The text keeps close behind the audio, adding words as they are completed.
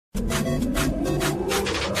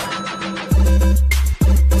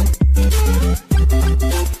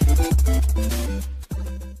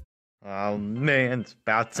Oh man, it's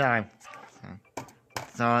about time.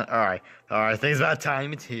 So, alright, I think it's about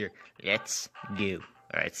time. It's here. Let's go.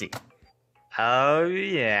 Alright, see. Oh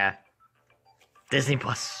yeah. Disney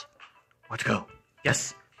Plus. Let's go.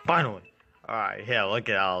 Yes, finally. Alright, yeah, look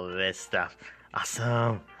at all this stuff.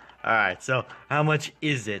 Awesome. Alright, so how much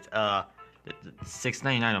is it?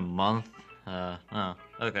 $6.99 a month. Oh,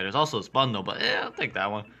 okay, there's also this bundle, but yeah, I'll take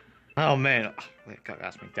that one. Oh man. Wait, gotta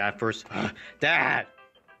ask my dad first. Dad!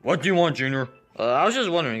 What do you want, Junior? I was just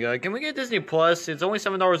wondering, can we get Disney Plus? It's only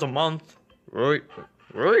 $7 a month. Really?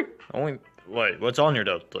 Really? Only, wait, what's on here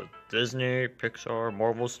though? The Disney, Pixar,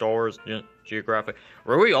 Marvel, Star Wars, Geographic.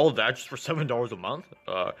 Really? All that just for $7 a month?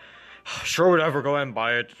 Sure, whatever, go ahead and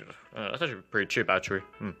buy it. That's actually pretty cheap, actually.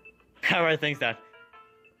 Alright, thanks, Dad.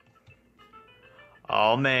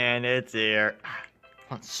 Oh man, it's here.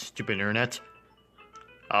 What stupid internet?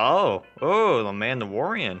 Oh, the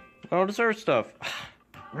Mandalorian. All this other stuff.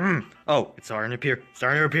 Oh, it's starting to appear.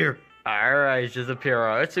 Alright, it's just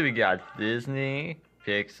appear. Let's see what we got. Disney,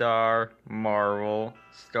 Pixar, Marvel,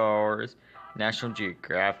 Star Wars, National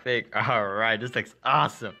Geographic. Alright, this looks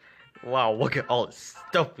awesome. Wow, look at all the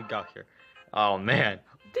stuff we got here. Oh man.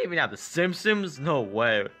 They even have the Simpsons? No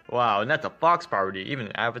way. Wow, and that's a Fox property. Even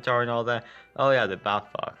Avatar and all that. Oh yeah, the Bat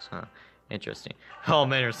Fox, huh? Interesting. Oh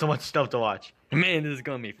man, there's so much stuff to watch. Man, this is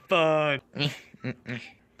gonna be fun.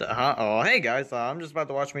 Oh, hey guys, I'm just about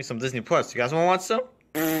to watch me some Disney Plus. You guys wanna watch some?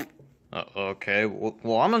 Okay,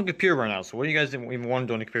 well, I'm on the computer right now, so what do you guys even want to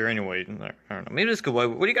do on the computer anyway? I don't know, maybe this could wait.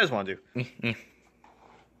 What do you guys want to do?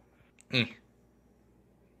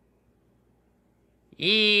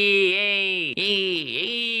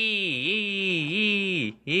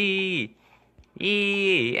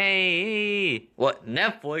 What,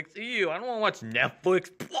 Netflix? Ew, I don't want to watch Netflix.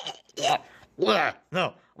 No, I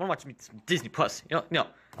want to watch some Disney Plus. No,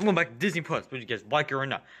 I'm going back to Disney Plus, whether you guys like it or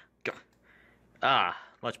not.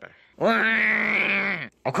 Much better.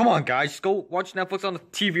 Oh, come on, guys. Just go watch Netflix on the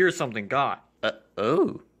TV or something. God.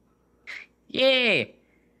 Oh. Yeah.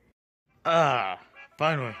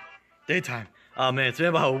 Finally. Daytime. Oh, man, it's been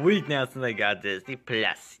about a week now since I got Disney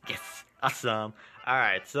Plus. Yes. Awesome.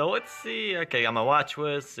 Alright, so let's see. Okay, got my watch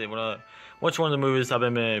list. See which one of the movies I've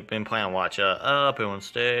been planning to watch. Up on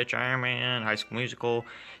Stage, Iron Man, High School Musical,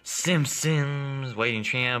 Simpsons, Waiting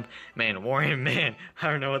Champ, Mandalorian. Man, I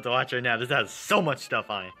don't know what to watch right now. This has so much stuff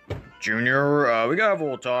on it. Junior, we gotta have a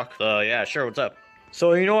little talk. Yeah, sure, what's up?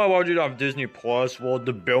 So, you know I wanted you to have Disney Plus. Well,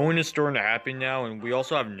 the billing is starting to happen now, and we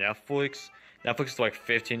also have Netflix. Netflix is like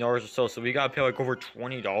 $15 or so we gotta pay like over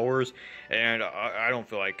 $20, and I don't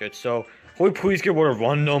feel like it. So, please get rid of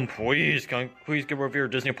Random, please. Please get rid of your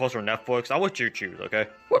Disney Plus or Netflix. I'll let you choose, okay?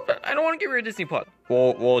 What? I don't want to get rid of Disney Plus.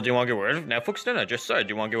 Well, do you want to get rid of Netflix then? I just said,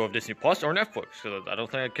 do you want to get rid of Disney Plus or Netflix? Because I don't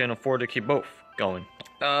think I can afford to keep both going.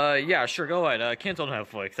 Yeah, sure, go ahead. Cancel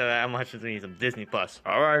Netflix. I'm watching some Disney Plus.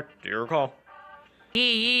 Alright, do your call.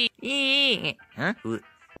 Huh?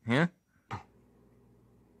 Huh?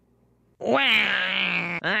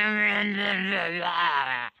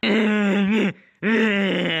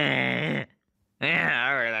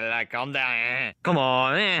 Alright, calm down. Come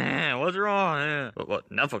on, what's wrong? What?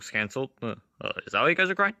 Netflix canceled? Is that why you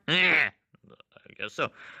guys are crying? I guess so.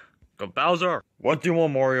 Go Bowser. What do you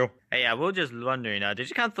want, Mario? Hey, I was just wondering, did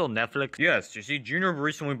you cancel Netflix? Yes, you see, Junior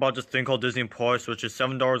recently bought this thing called Disney Plus, which is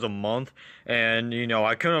 $7 a month, and, you know,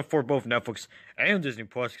 I couldn't afford both Netflix and Disney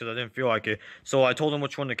Plus because I didn't feel like it, so I told him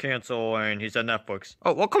which one to cancel, and he said Netflix.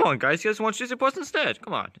 Oh, well, come on, guys, you guys watch Disney Plus instead.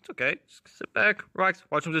 Come on, it's okay. Just sit back, relax,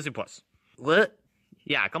 watch some Disney Plus. What?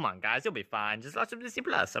 Yeah, come on, guys, you'll be fine. Just watch some Disney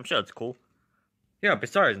Plus. I'm sure it's cool. Yeah,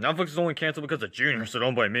 besides, Netflix is only canceled because of Junior, so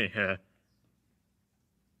don't blame me.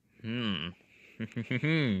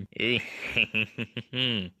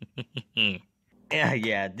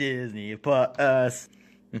 Yeah, Disney Plus.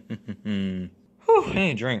 Whew, I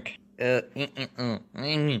need a drink.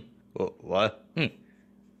 What?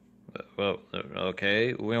 Well,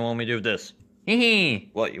 okay, what do you want me to do with this?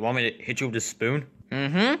 What, you want me to hit you with this spoon?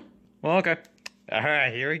 Well, okay.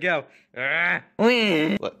 Alright, here we go.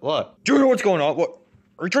 What? Junior, what's going on? What?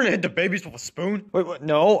 Are you trying to hit the babies with a spoon? Wait, what?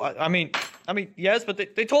 No, I mean, yes, but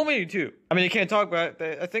they told me to. I mean, they can't talk, but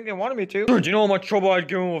I think they wanted me to. Dude, do you know how much trouble I'd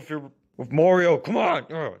get in with Mario? Come on.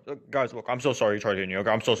 Guys, look, I'm so sorry you tried hitting me,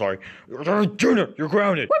 okay? I'm so sorry. Junior, you're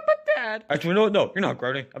grounded. What, but Dad? Actually, no, you're not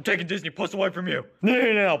grounded. I'm taking Disney Plus away from you.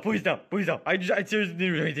 No, please don't. I seriously didn't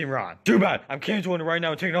do anything wrong. Too bad. I'm canceling it right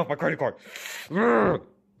now and taking off my credit card.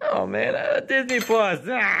 Oh, man, Disney Plus.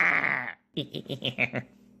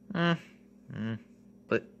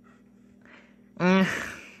 Man,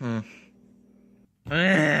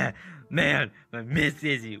 my Miss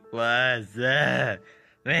Izzy, what's up?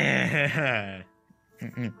 Man.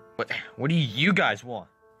 What do you guys want?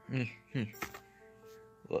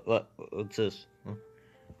 What's this? What's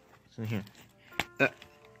in here?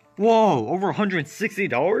 Whoa, over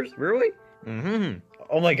 $160? Really?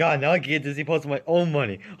 Oh my god, now I can get Disney Plus with my own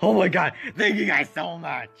money. Oh my god, thank you guys so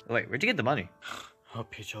much. Wait, where'd you get the money? Oh,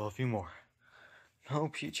 Peach, I love you more. Oh,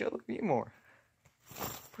 Peach, I love you more.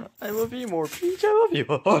 I love you more, Peach, I love you.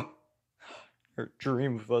 Her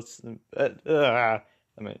dream of us in bed. I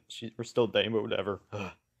mean, we're still dating, but whatever.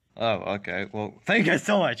 Oh, okay. Well, thank you guys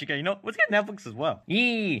so much. Okay, you know, let's get Netflix as well.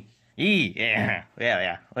 Yeah.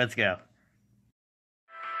 Let's go.